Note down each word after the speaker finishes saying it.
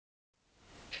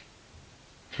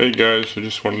Hey guys, I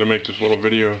just wanted to make this little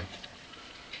video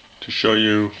to show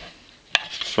you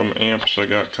some amps I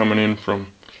got coming in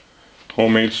from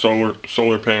homemade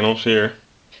solar panels here.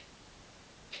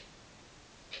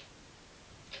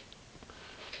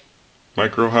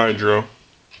 Micro Hydro. A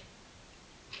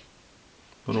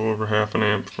little over half an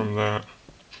amp from that.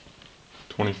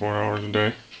 24 hours a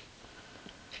day.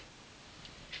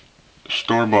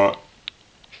 Store-bought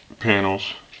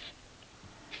panels.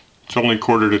 It's only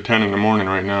 9:45 in the morning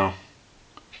right now.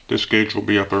 This gauge will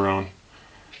be up around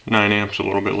 9 amps a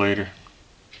little bit later.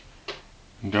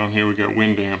 And down here we got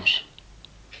wind amps,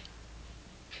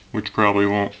 which probably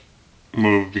won't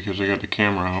move because I got the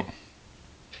camera out.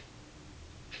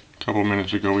 A couple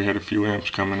minutes ago we had a few amps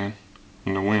coming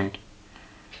in the wind.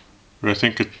 But I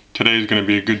think today is going to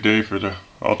be a good day for the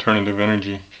alternative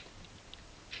energy.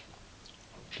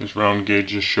 This round gauge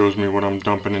just shows me what I'm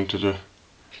dumping into the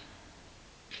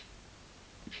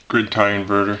grid tie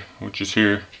inverter, which is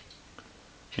here.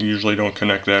 I usually don't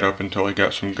connect that up until I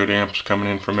got some good amps coming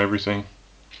in from everything.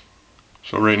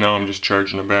 So right now I'm just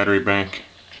charging the battery bank.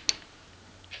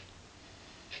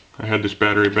 I had this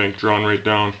battery bank drawn right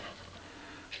down.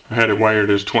 I had it wired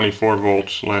as 24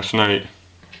 volts last night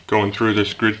going through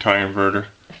this grid tie inverter.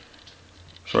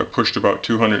 So I pushed about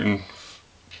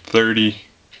 230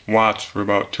 watts for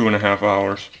about 2.5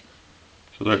 hours.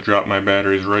 So that dropped my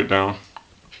batteries right down.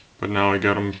 But now I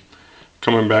got them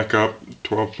coming back up,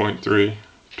 12.3,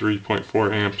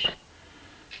 3.4 amps.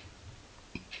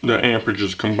 The amperage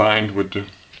is combined with the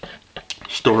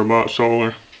store-bought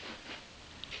solar,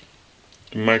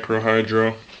 the Micro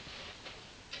Hydro,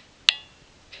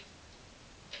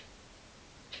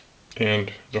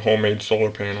 and the homemade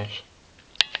solar panels.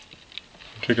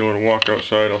 Take a little walk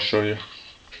outside, I'll show you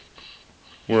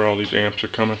where all these amps are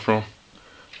coming from.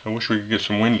 I wish we could get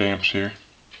some wind amps here.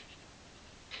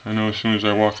 I know as soon as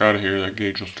I walk out of here that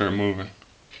gauge will start moving.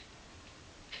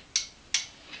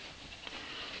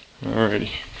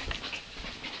 Alrighty.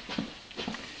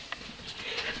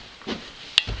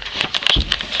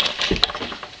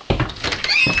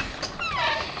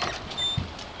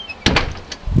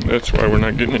 That's why we're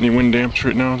not getting any wind amps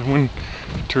right now. The wind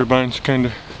turbine's kind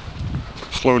of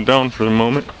slowed down for the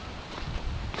moment.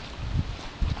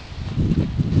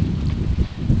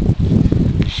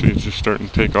 See, it's just starting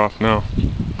to take off now.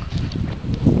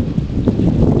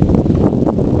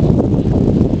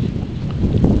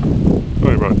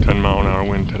 Probably about 10-mile-an-hour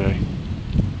wind today.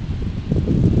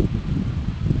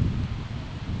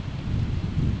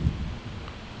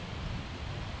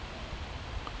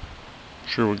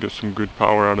 Sure we'll get some good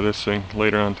power out of this thing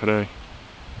later on today.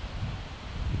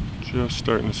 Just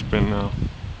starting to spin now.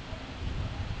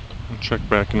 I'll check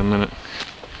back in a minute.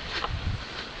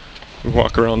 We'll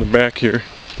walk around the back here.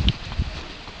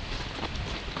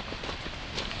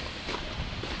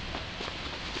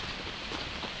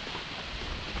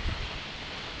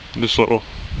 This little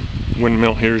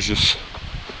windmill here is just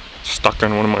stuck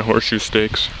on one of my horseshoe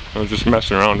stakes. I was just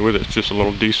messing around with it. It's just a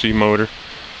little DC motor.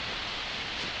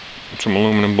 Some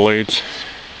aluminum blades.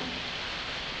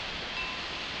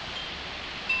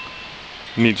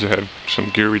 Needs to have some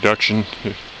gear reduction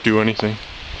to do anything.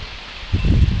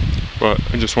 But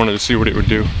I just wanted to see what it would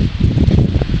do.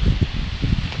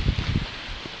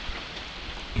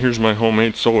 Here's my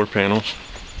homemade solar panels.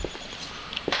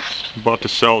 Bought the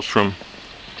cells from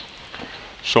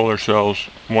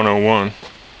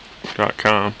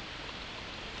solarcells101.com.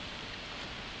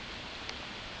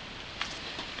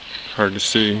 Hard to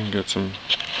see, got some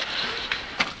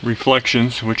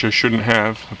reflections which I shouldn't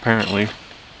have apparently.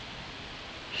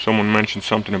 Someone mentioned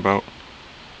something about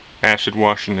acid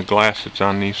washing the glass that's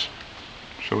on these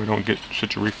so we don't get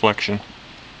such a reflection.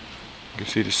 You can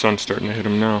see the sun starting to hit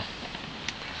them now.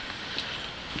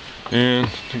 And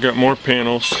I got more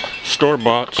panels,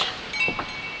 store-bought,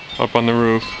 up on the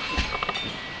roof.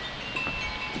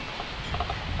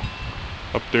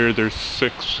 Up there there's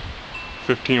 6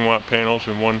 15-watt panels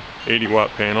and one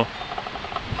 80-watt panel.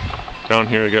 Down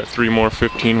here I got 3 more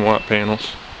 15-watt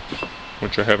panels,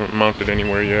 which I haven't mounted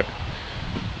anywhere yet.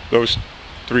 Those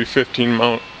 3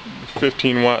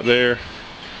 15-watt there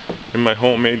and my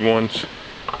homemade ones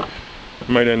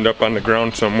might end up on the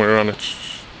ground somewhere on its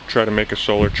try to make a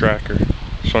solar tracker,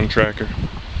 sun tracker.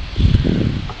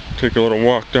 Take a little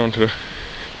walk down to the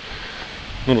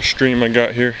little stream I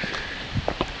got here.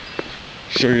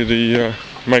 Show you the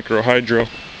Micro Hydro.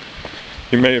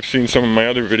 You may have seen some of my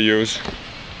other videos.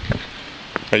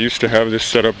 I used to have this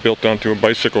setup built onto a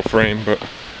bicycle frame, but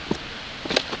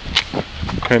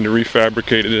kind of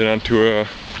refabricated it onto a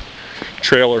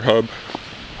trailer hub.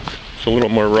 It's a little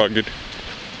more rugged.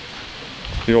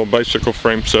 The old bicycle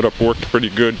frame setup worked pretty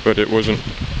good, but it wasn't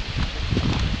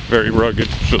very rugged,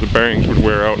 so the bearings would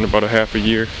wear out in about a half a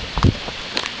year.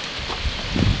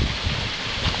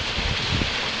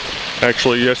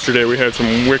 Actually, yesterday we had some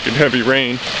wicked heavy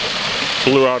rain,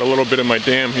 blew out a little bit of my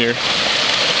dam here.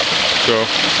 So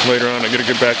later on I gotta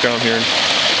get back down here and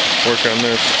work on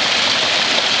this.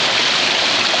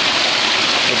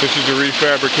 But this is a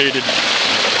refabricated.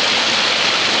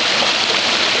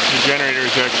 The generator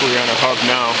is actually on a hub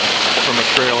now from a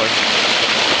trailer.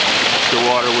 The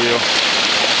water wheel.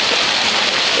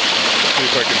 See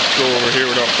if I can go over here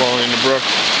without falling in the brook.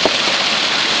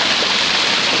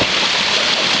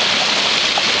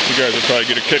 You guys will probably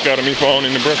get a kick out of me falling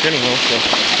in the brook anyhow, so.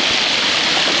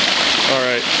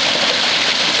 Alright.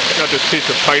 Got this piece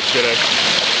of pipe that I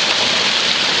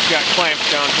got clamped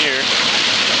down here.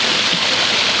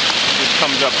 Just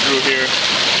comes up through here.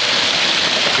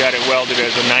 Got it welded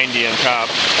as a 90 on top.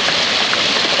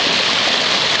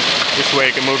 This way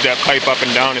I can move that pipe up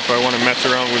and down if I want to mess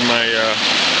around with my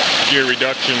gear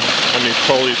reduction on these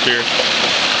pulleys here.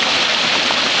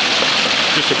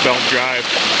 Just a belt drive,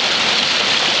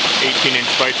 18-inch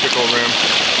bicycle rim.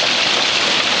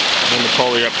 And the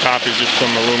pulley up top is just some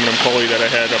aluminum pulley that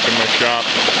I had up in my shop.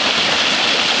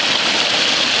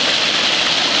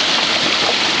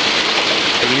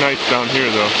 It's nice down here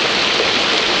though.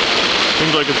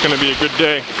 Seems like it's going to be a good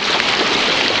day.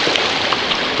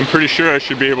 I'm pretty sure I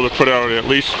should be able to put out at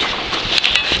least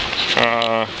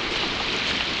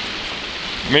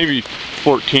maybe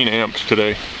 14 amps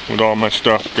today with all my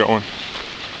stuff going.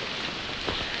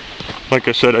 Like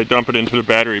I said, I dump it into the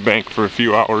battery bank for a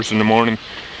few hours in the morning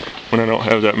when I don't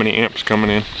have that many amps coming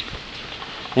in.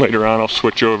 Later on I'll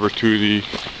switch over to the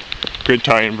grid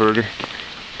tie inverter.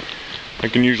 I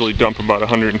can usually dump about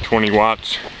 120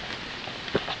 watts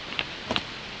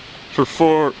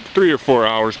for 3 or 4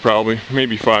 hours probably,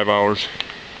 maybe 5 hours.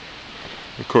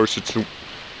 Of course it's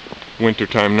winter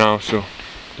time now, so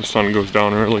the sun goes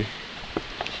down early.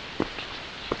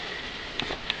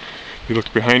 If you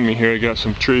look behind me here, I got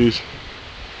some trees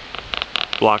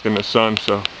blocking the sun,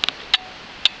 so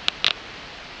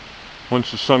once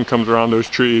the sun comes around those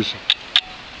trees,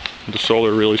 the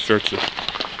solar really starts to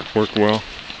work well.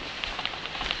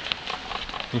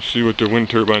 Let's see what the wind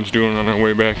turbine's doing on our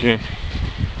way back in.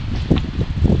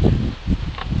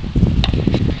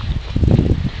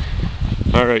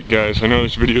 Alright guys, I know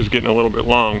this video is getting a little bit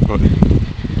long, but it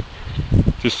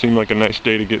just seemed like a nice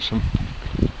day to get some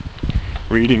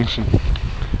readings. And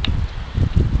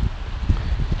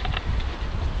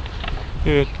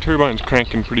yeah, the turbine's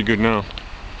cranking pretty good now.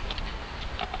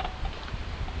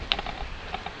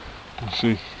 Let's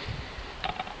see.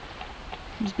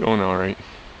 It's going alright.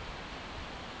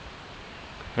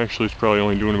 Actually, it's probably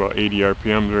only doing about 80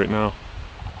 RPMs right now.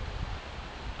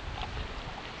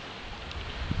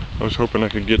 I was hoping I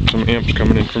could get some amps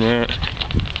coming in from that.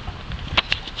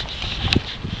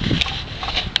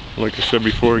 Like I said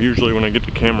before, usually when I get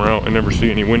the camera out, I never see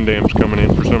any wind amps coming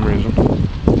in for some reason.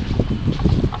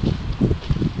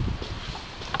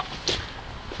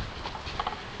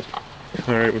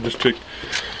 Alright, we'll just take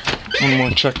one more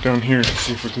check down here and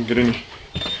see if we can get any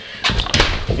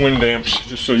wind amps,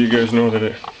 just so you guys know that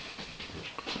it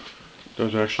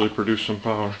does actually produce some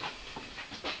power.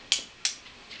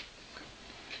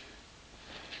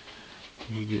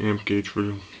 This is the amp gauge for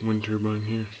the wind turbine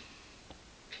here.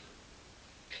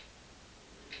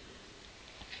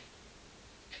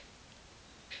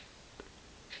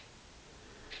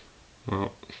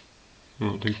 Well, I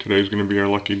don't think today's going to be our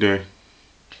lucky day. I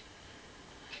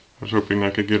was hoping I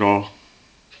could get all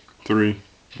 3,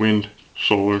 wind,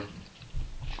 solar,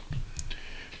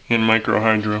 and micro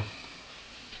hydro.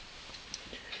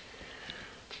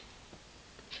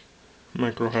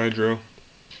 Micro hydro.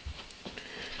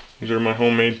 These are my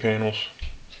homemade panels.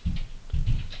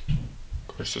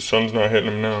 Of course the sun's not hitting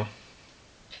them now.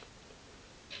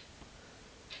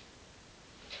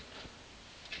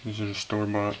 These are the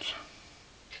store-boughts.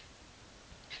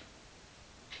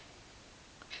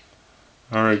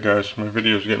 Alright guys, my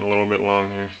video's getting a little bit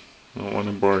long here. I don't want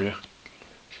to bore you.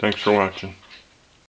 Thanks for watching.